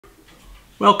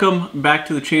Welcome back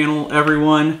to the channel,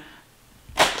 everyone.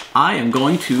 I am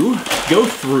going to go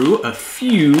through a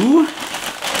few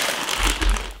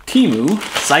Temu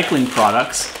cycling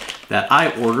products that I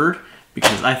ordered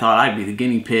because I thought I'd be the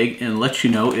guinea pig and let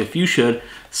you know if you should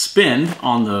spend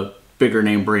on the bigger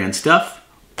name brand stuff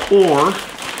or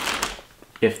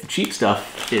if the cheap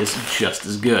stuff is just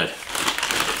as good.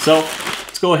 So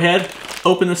let's go ahead,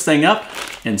 open this thing up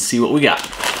and see what we got.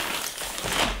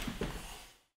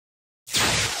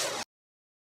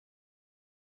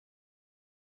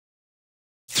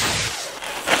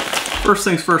 First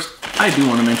things first, I do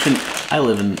want to mention I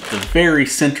live in the very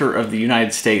center of the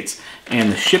United States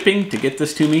and the shipping to get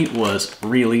this to me was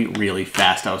really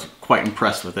fast. I was quite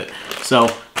impressed with it. So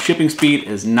shipping speed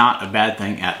is not a bad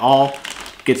thing at all.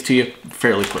 Gets to you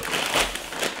fairly quickly.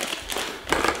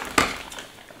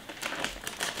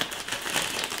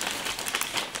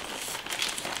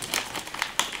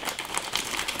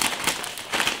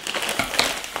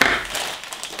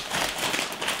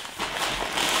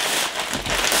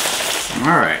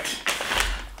 All right,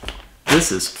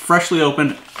 this is freshly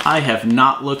opened. I have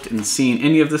not looked and seen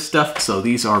any of this stuff, so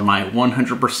these are my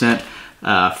 100%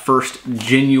 first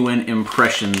genuine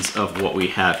impressions of what we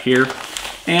have here.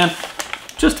 And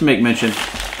just to make mention,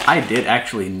 I did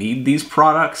actually need these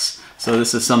products, so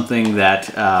this is something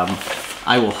that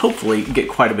I will hopefully get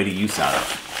quite a bit of use out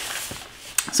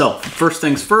of. So first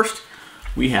things first,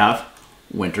 we have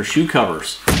winter shoe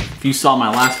covers. If you saw my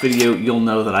last video, you'll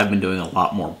know that I've been doing a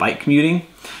lot more bike commuting.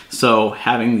 So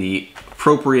having the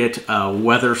appropriate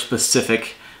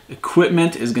weather-specific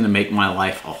equipment is going to make my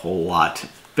life a whole lot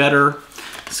better.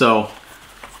 So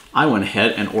I went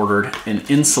ahead and ordered an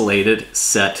insulated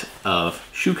set of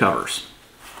shoe covers.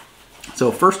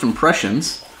 So first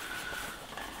impressions,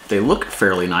 they look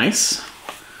fairly nice.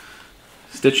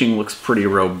 Stitching looks pretty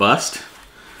robust.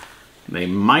 They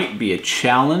might be a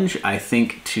challenge, I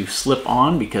think, to slip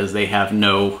on because they have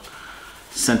no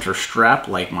center strap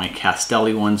like my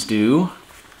Castelli ones do.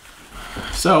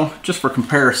 So, just for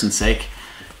comparison's sake,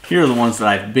 here are the ones that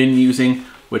I've been using,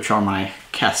 which are my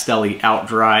Castelli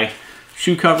OutDry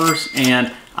shoe covers,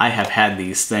 and I have had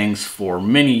these things for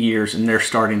many years, and they're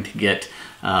starting to get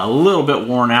a little bit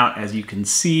worn out, as you can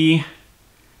see.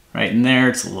 Right in there,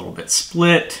 it's a little bit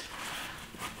split,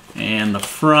 and the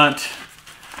front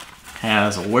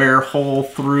has a wear hole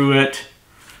through it.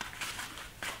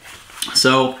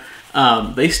 So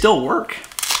they still work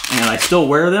and I still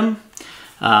wear them,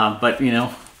 but you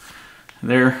know,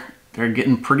 they're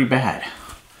getting pretty bad.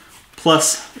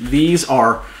 Plus these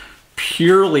are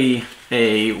purely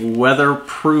a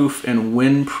weatherproof and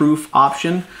windproof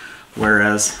option,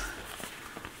 whereas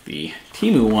the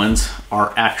Temu ones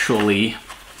are actually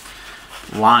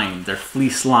lined. They're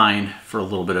fleece lined for a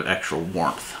little bit of extra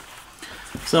warmth.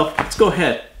 So let's go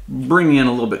ahead, bring in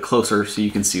a little bit closer so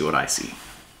you can see what I see.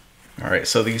 All right,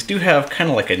 so these do have kind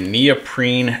of like a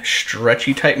neoprene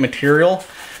stretchy type material.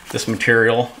 This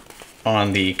material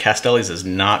on the Castellis is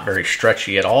not very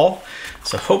stretchy at all.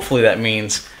 So hopefully that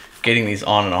means getting these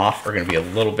on and off are gonna be a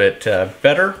little bit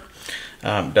better.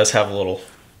 It does have a little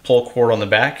pull cord on the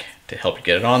back to help you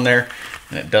get it on there.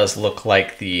 And it does look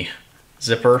like the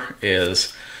zipper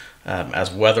is as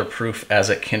weatherproof as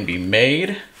it can be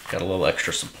made. Got a little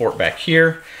extra support back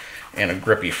here and a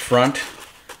grippy front,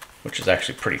 which is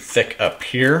actually pretty thick up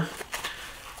here.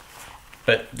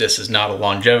 But this is not a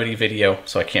longevity video,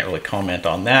 so I can't really comment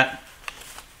on that.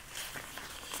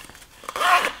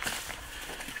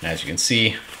 And as you can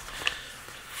see,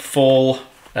 full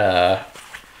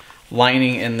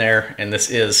lining in there, and this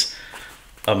is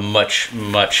a much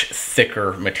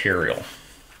thicker material.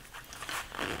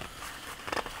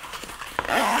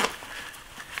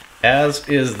 As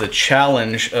is the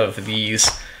challenge of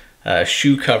these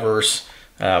shoe covers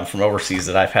from overseas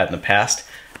that I've had in the past,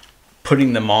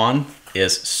 putting them on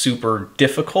is super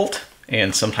difficult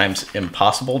and sometimes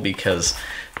impossible because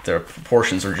their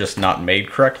proportions are just not made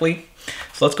correctly.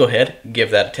 So let's go ahead and give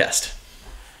that a test.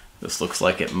 This looks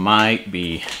like it might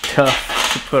be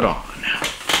tough to put on.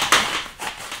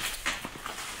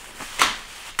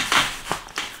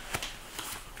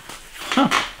 Huh.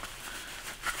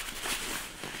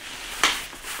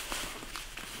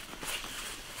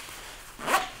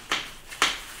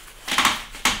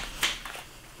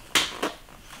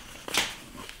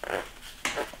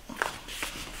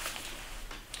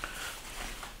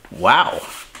 Wow,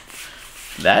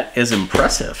 that is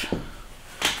impressive.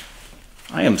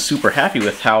 I am super happy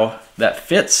with how that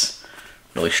fits.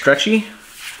 Really stretchy,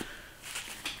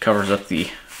 covers up the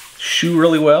shoe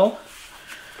really well.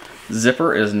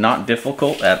 Zipper is not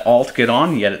difficult at all to get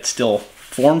on, yet it's still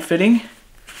form-fitting.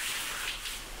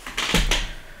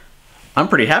 I'm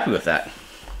pretty happy with that.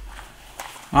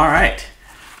 All right,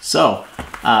 so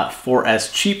for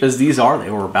as cheap as these are, they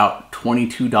were about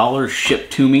 $22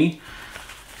 shipped to me,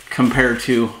 compared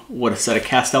to what a set of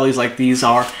Castellis like these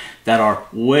are that are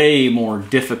way more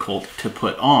difficult to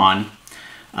put on.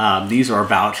 These are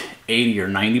about 80 or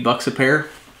 90 bucks a pair.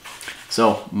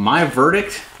 So my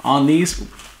verdict on these,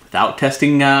 without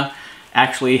testing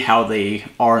actually how they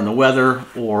are in the weather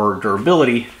or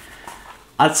durability,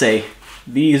 I'd say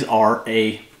these are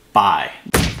a buy.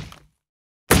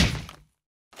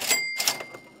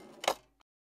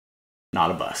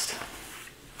 Not a bust.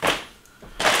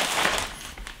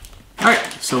 All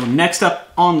right, so next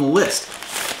up on the list,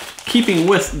 keeping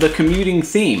with the commuting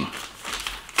theme,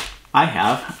 I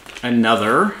have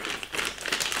another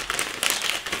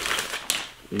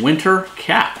winter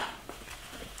cap.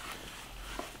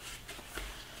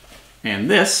 And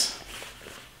this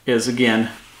is, again,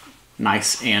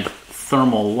 nice and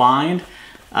thermal lined.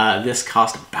 This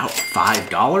cost about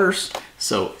 $5,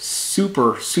 so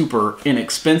super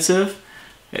inexpensive.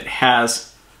 It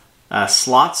has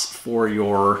slots for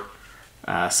your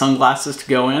sunglasses to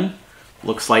go in.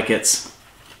 Looks like it's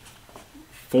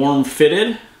form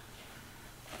fitted.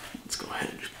 Let's go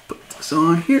ahead and just put this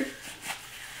on here.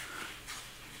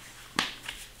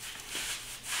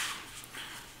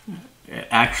 It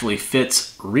actually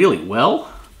fits really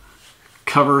well.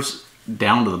 Covers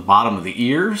down to the bottom of the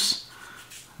ears.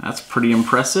 That's pretty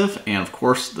impressive. And of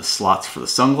course the slots for the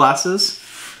sunglasses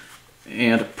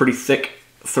and a pretty thick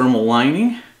thermal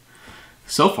lining.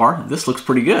 So far, this looks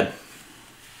pretty good.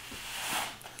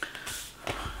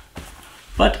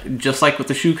 But just like with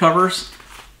the shoe covers,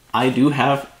 I do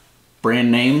have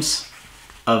brand names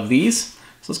of these.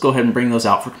 So let's go ahead and bring those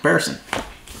out for comparison.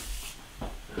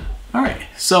 All right,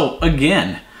 so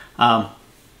again,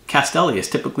 Castelli is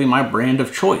typically my brand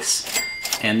of choice.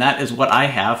 And that is what I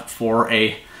have for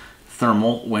a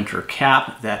thermal winter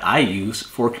cap that I use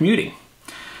for commuting.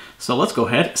 So let's go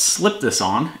ahead, slip this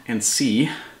on and see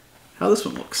how this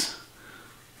one looks.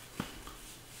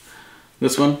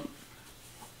 This one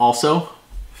also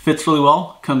fits really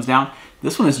well, comes down.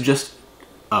 This one is just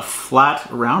a flat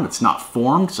round, it's not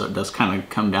formed, so it does kind of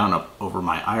come down up over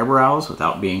my eyebrows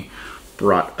without being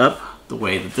brought up the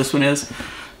way that this one is.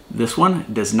 This one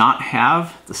does not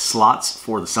have the slots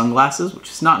for the sunglasses,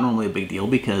 which is not normally a big deal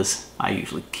because I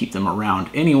usually keep them around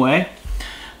anyway.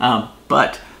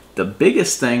 But the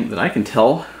biggest thing that I can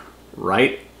tell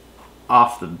right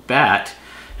off the bat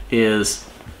is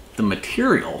the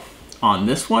material on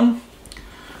this one.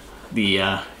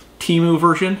 The Temu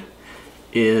version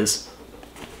is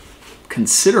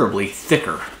considerably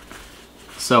thicker.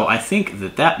 So I think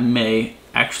that that may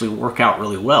actually work out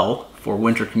really well for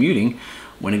winter commuting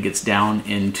when it gets down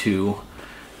into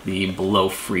the below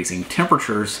freezing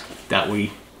temperatures that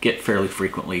we get fairly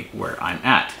frequently where I'm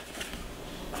at.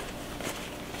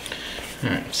 All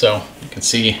right, so you can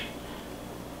see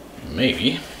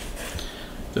maybe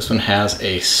this one has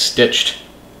a stitched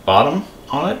bottom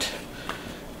on it.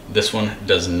 This one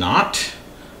does not.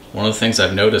 One of the things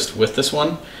I've noticed with this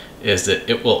one is that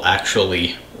it will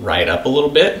actually ride up a little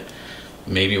bit.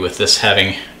 Maybe with this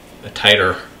having a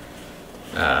tighter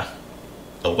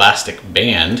elastic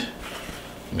band,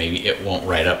 maybe it won't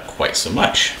ride up quite so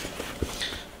much.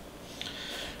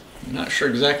 I'm not sure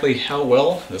exactly how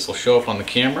well this will show up on the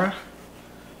camera,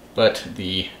 but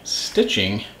the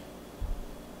stitching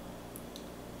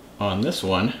on this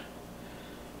one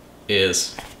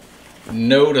is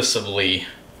noticeably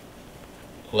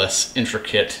less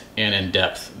intricate and in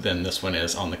depth than this one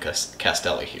is on the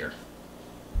Castelli here.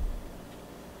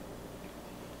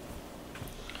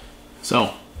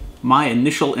 So my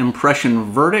initial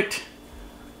impression verdict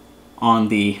on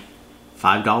the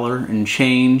 $5 and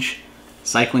change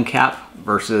cycling cap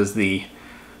versus the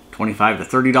 $25 to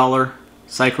 $30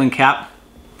 cycling cap,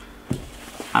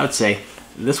 I would say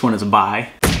this one is a buy.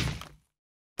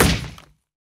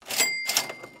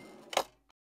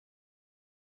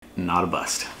 Not a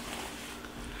bust.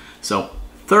 So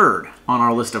third on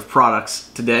our list of products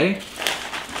today,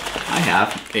 I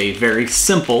have a very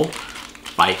simple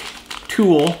bike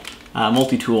tool,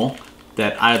 multi-tool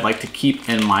that I'd like to keep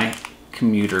in my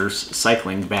commuter's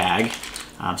cycling bag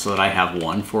so that I have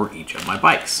one for each of my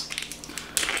bikes.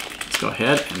 Let's go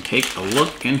ahead and take a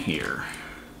look in here.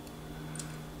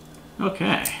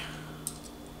 Okay.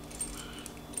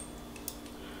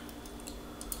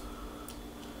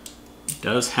 It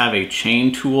does have a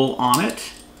chain tool on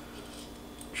it,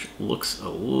 which looks a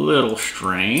little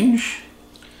strange.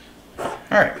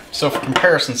 Alright, so for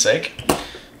comparison's sake,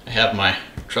 I have my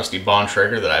trusty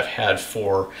Bontrager that I've had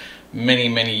for many,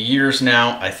 many years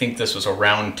now. I think this was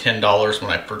around $10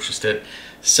 when I purchased it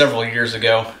several years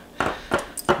ago.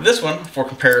 This one, for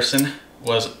comparison,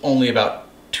 was only about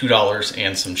 $2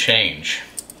 and some change.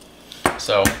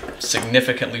 So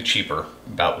significantly cheaper,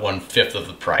 about 1/5 of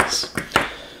the price.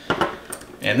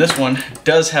 And this one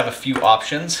does have a few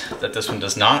options that this one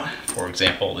does not. For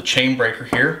example, the chain breaker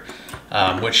here,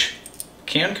 which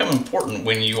can come important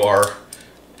when you are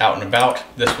out and about.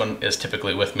 This one is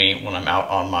typically with me when I'm out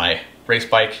on my race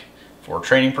bike for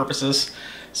training purposes.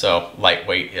 So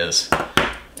lightweight is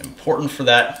important for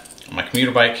that. On my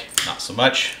commuter bike, not so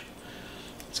much.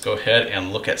 Let's go ahead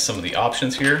and look at some of the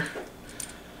options here.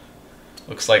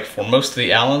 Looks like for most of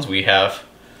the Allens we have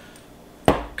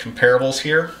comparables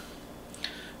here.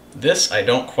 This I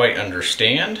don't quite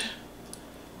understand.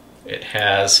 It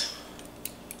has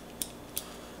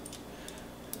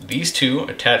these two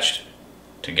attached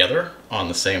together on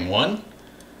the same one.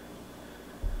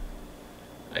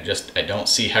 I don't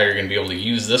see how you're going to be able to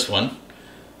use this one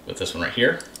with this one right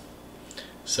here.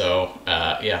 So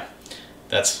yeah,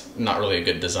 that's not really a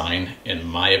good design in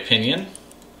my opinion.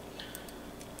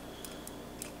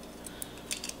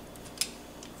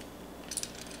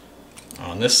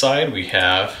 On this side we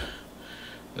have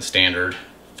the standard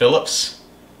Phillips,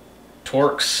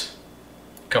 Torx,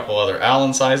 a couple other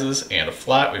Allen sizes, and a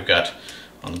flat. We've got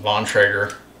on the Bontrager,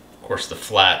 of course, the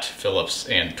flat, Phillips,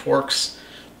 and Torx.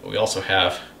 But we also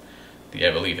have the,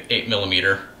 I believe,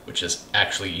 8mm, which is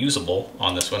actually usable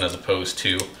on this one as opposed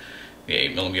to the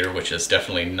 8mm, which is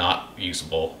definitely not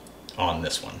usable on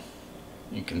this one.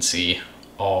 You can see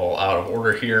all out of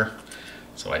order here.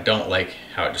 So I don't like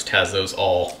how it just has those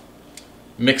all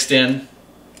mixed in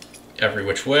every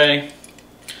which way.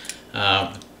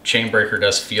 The chain breaker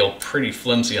does feel pretty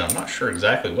flimsy. I'm not sure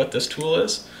exactly what this tool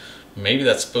is. Maybe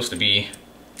that's supposed to be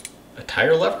a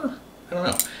tire lever? I don't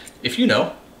know. If you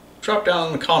know, drop down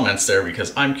in the comments there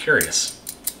because I'm curious.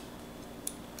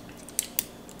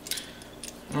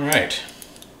 All right.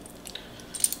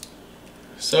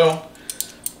 So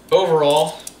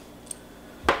overall,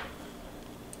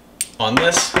 on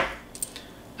this,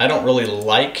 I don't really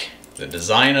like the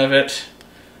design of it.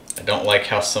 I don't like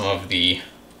how some of the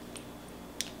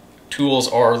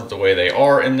tools are the way they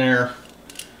are in there.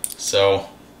 So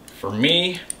for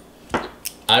me,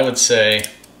 I would say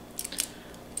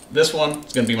this one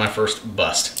is going to be my first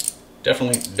bust.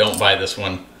 Definitely don't buy this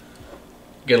one.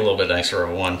 Get a little bit nicer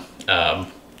of a one.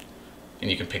 And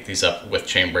you can pick these up with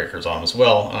chain breakers on as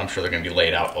well. And I'm sure they're going to be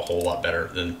laid out a whole lot better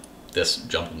than this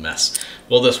jumbled mess.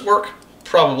 Will this work?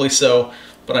 Probably so.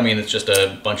 But I mean, it's just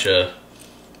a bunch of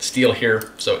steel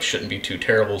here, so it shouldn't be too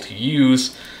terrible to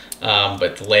use.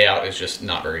 But the layout is just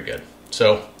not very good.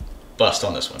 So, bust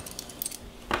on this one.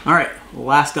 All right,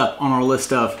 last up on our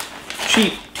list of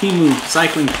cheap Temu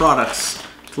cycling products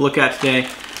to look at today,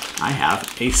 I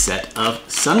have a set of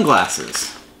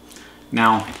sunglasses.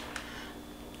 Now,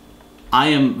 I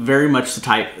am very much the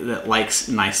type that likes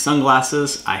nice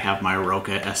sunglasses. I have my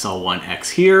Roka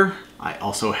SL1X here. I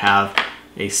also have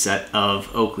a set of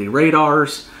Oakley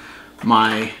radars.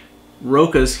 My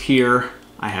Rokas here,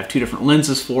 I have two different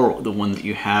lenses for. The one that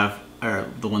you have, or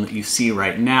the one that you see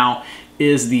right now,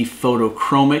 is the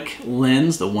photochromic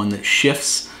lens, the one that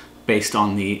shifts based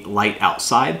on the light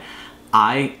outside.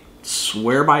 I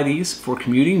swear by these for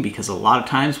commuting because a lot of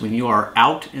times when you are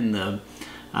out in the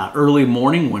early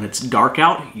morning when it's dark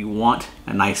out, you want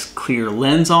a nice clear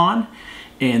lens on,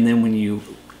 and then when you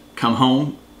come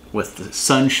home with the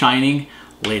sun shining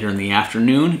later in the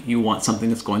afternoon, you want something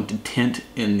that's going to tint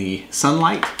in the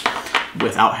sunlight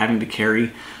without having to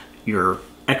carry your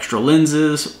extra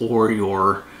lenses or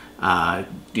your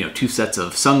two sets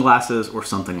of sunglasses or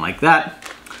something like that.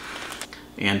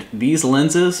 And these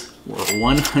lenses were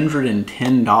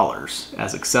 $110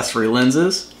 as accessory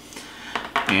lenses.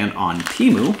 And on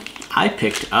Temu, I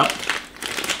picked up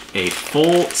a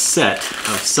full set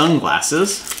of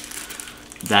sunglasses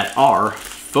that are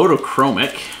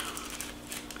photochromic.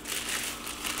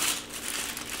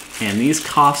 And these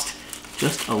cost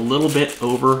just a little bit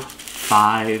over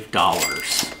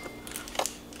 $5.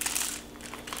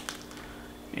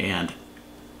 And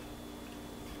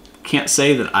can't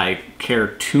say that I care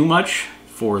too much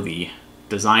for the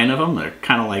design of them. They're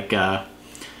kind of like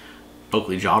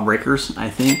Oakley jawbreakers, I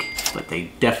think, but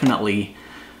they definitely,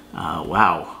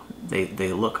 wow,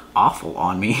 they look awful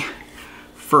on me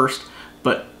first,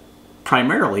 but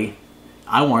primarily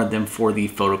I wanted them for the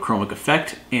photochromic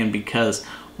effect, and because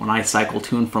when I cycle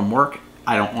to and from work,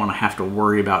 I don't want to have to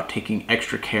worry about taking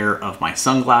extra care of my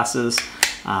sunglasses,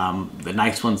 the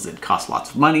nice ones that cost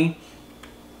lots of money.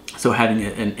 So having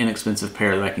an inexpensive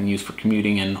pair that I can use for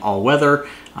commuting in all weather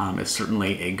is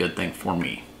certainly a good thing for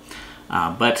me.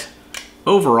 But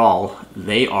overall,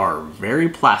 they are very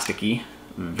plasticky,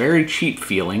 very cheap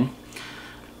feeling.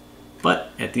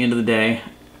 But at the end of the day,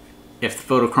 if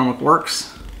the photochromic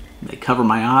works, they cover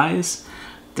my eyes,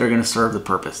 they're going to serve the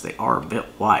purpose. They are a bit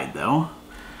wide though.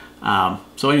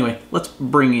 So anyway, let's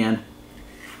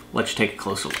take a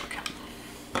closer look.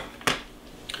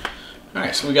 All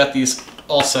right, so we got these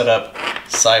all set up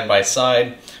side by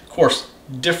side. Of course,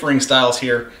 differing styles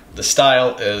here. The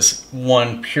style is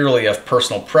one purely of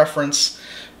personal preference,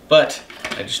 but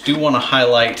I just do want to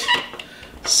highlight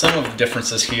some of the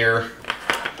differences here.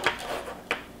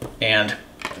 And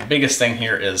the biggest thing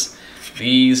here is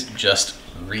these just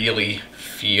really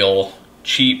feel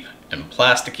cheap and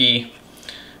plasticky.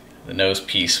 The nose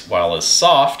piece, while is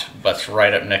soft, butts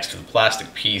right up next to the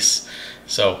plastic piece.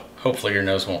 So hopefully your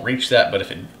nose won't reach that, but if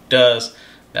it does,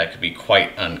 that could be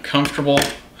quite uncomfortable.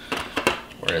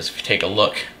 Whereas if you take a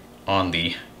look on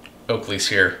the Oakleys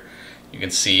here, you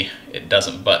can see it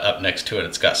doesn't butt up next to it.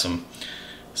 It's got some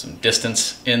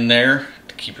distance in there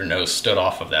to keep your nose stood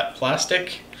off of that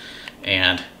plastic.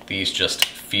 And these just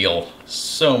feel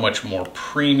so much more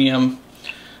premium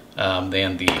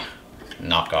than the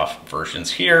knockoff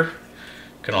versions here.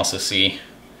 You can also see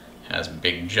it has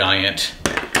big giant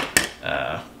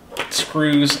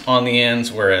screws on the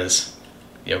ends, whereas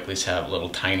the Oakleys have little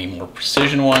tiny, more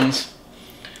precision ones.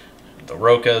 The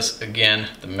Rokas, again,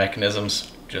 the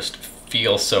mechanisms just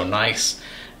feel so nice.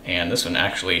 And this one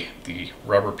actually, the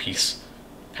rubber piece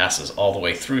passes all the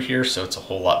way through here, so it's a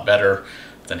whole lot better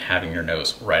than having your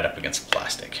nose right up against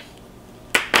plastic.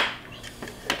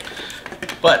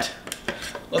 But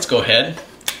let's go ahead,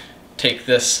 take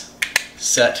this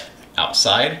set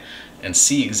outside and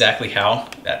see exactly how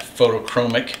that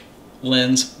photochromic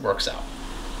lens works out.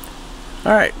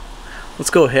 All right, let's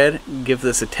go ahead and give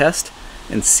this a test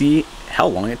and see how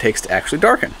long it takes to actually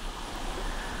darken.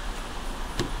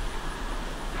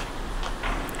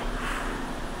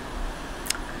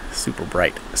 Super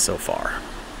bright so far.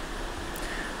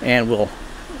 And we'll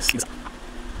see.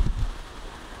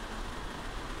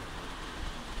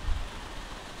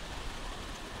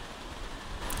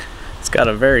 It's got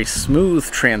a very smooth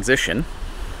transition.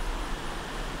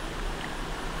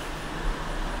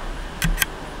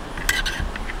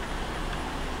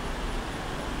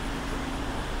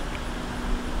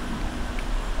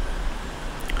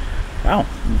 Wow,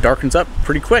 darkens up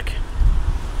pretty quick.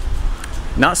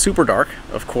 Not super dark,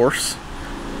 of course,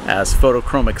 as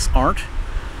photochromics aren't,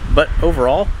 but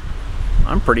overall,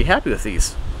 I'm pretty happy with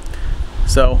these.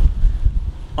 So,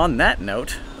 on that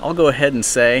note, I'll go ahead and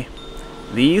say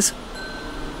these,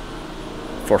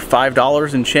 for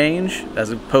 $5 and change,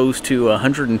 as opposed to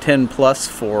 110 plus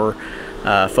for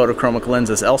photochromic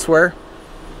lenses elsewhere,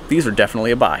 these are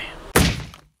definitely a buy.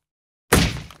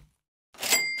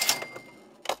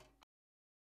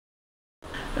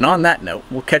 And on that note,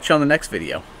 we'll catch you on the next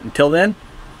video. Until then,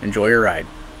 enjoy your ride.